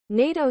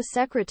NATO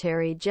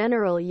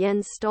Secretary-General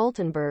Jens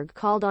Stoltenberg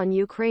called on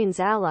Ukraine's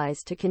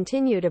allies to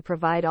continue to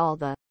provide all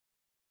the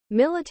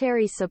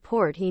military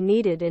support he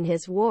needed in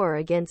his war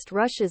against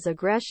Russia's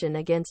aggression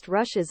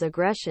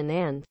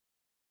and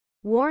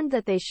warned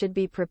that they should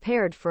be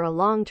prepared for a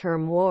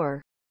long-term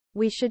war.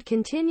 We should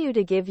continue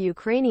to give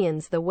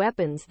Ukrainians the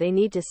weapons they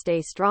need to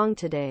stay strong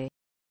today,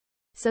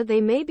 so they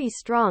may be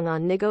strong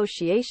on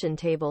negotiation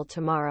table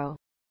tomorrow.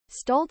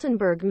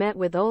 Stoltenberg met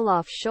with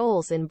Olaf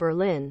Scholz in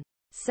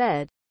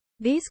Berlin.Said,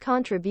 "These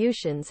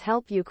contributions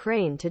help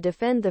Ukraine to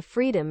defend the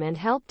freedom and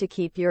help to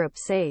keep Europe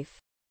safe,"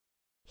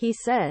 he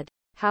said.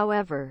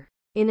 However,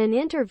 in an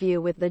interview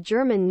with the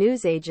German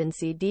news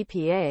agency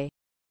dpa,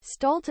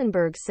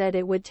 Stoltenberg said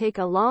it would take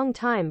a long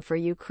time for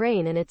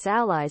Ukraine and its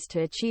allies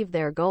to achieve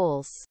their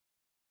goals.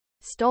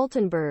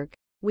 Stoltenberg,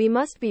 "We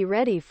must be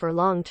ready for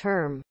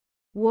long-term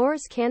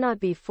wars cannot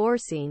be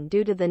foreseen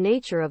due to the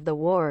nature of the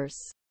wars.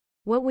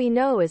 What we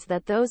know is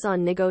that those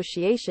on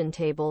negotiation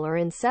table are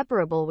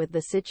inseparable with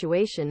the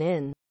situation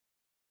in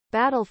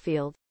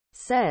battlefield,"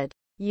 said.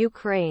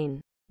 Ukraine,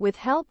 with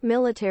help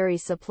military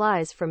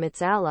supplies from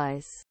its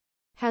allies,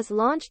 has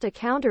launched a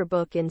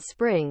counterbook in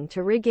spring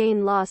to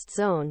regain lost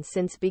zone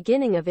since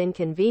beginning of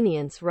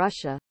inconvenience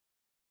Russia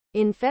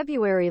in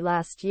February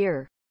last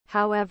year.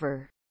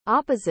 However,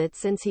 opposite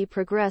since he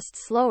progressed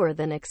slower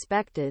than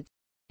expected.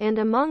 And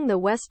among the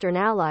Western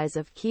allies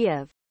of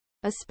Kiev,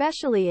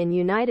 especially in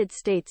United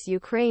States,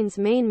 Ukraine's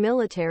main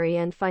military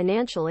and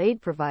financial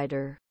aid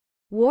provider,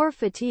 war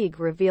fatigue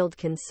revealed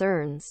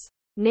concerns.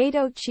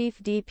 NATO chief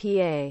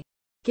dpa,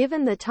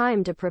 given the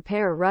time to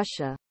prepare,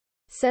 Russia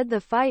said the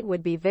fight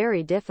would be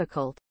very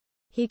difficult.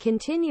 He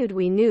continued,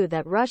 "We knew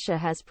that Russia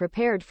has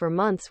prepared for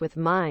months with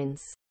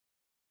mines,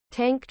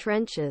 tank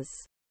trenches,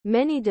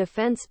 many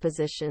defense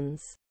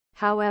positions.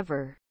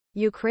 However,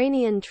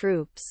 Ukrainian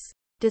troops,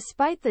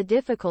 despite the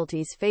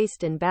difficulties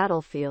faced in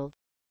battlefield,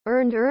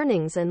 earned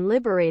earnings and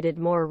liberated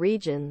more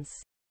regions,"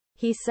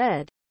 he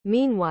said.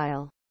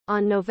 Meanwhile,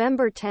 on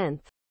November 10,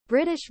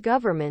 British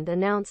government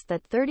announced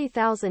that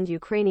 30,000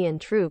 Ukrainian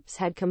troops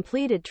had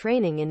completed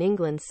training in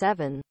England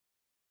 7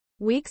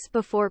 weeks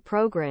before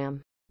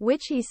program,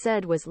 which he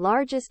said was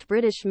largest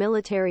British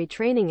military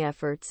training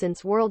effort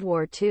since World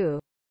War II.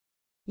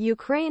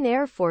 Ukraine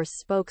Air Force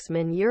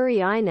spokesman Yuriy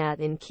Ihnat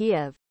in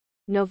Kiev,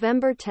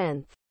 November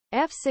 10.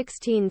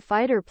 F-16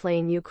 fighter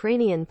plane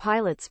Ukrainian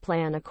pilots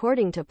plan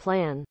according to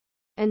plan,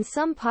 and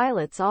some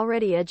pilots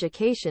already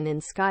education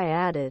in sky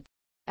added.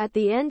 At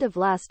the end of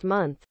last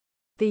month,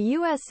 the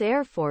U.S.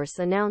 Air Force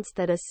announced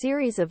that a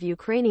series of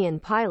Ukrainian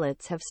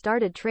pilots have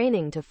started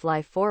training to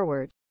fly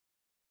forward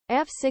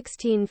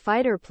F-16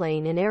 fighter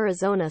plane in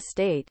Arizona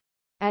State.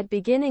 At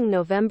beginning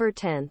November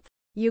 10,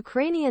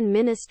 Ukrainian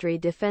Ministry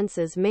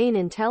Defense's main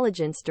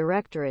intelligence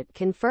directorate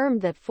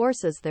confirmed that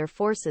their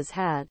forces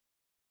had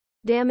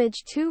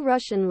damaged 2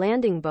 Russian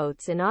landing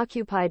boats in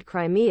occupied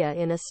Crimea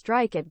in a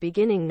strike at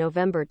beginning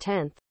November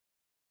 10.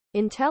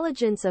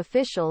 Intelligence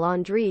official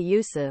Andriy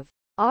Yusov,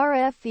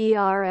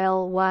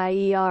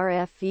 RFERL'ye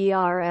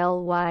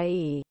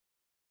RFERL'ye.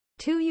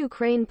 To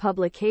Ukraine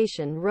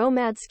publication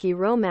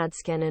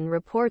Hromadske'nin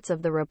reports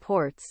of the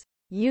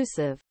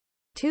reports.Yusov.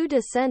 2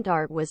 descent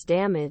art was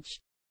damaged.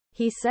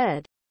 He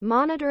said,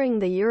 monitoring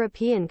the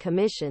European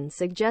Commission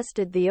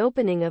suggested the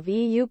opening of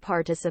EU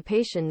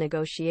participation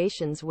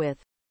negotiations with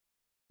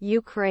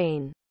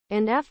Ukraine.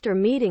 And after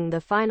meeting the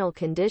final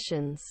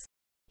conditions,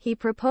 he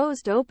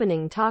proposed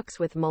opening talks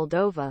with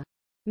Moldova.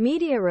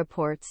 Media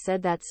reports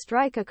said that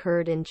strike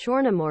occurred in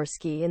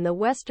Chornomorske in the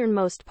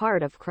westernmost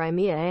part of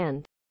Crimea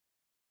and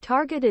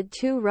targeted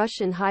 2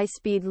 Russian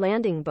high-speed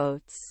landing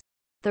boats.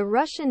 The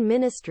Russian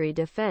Ministry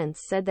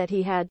Defense said that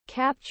he had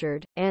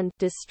captured and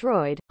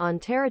destroyed on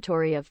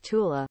territory of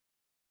Tula,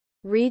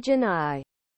 Region I.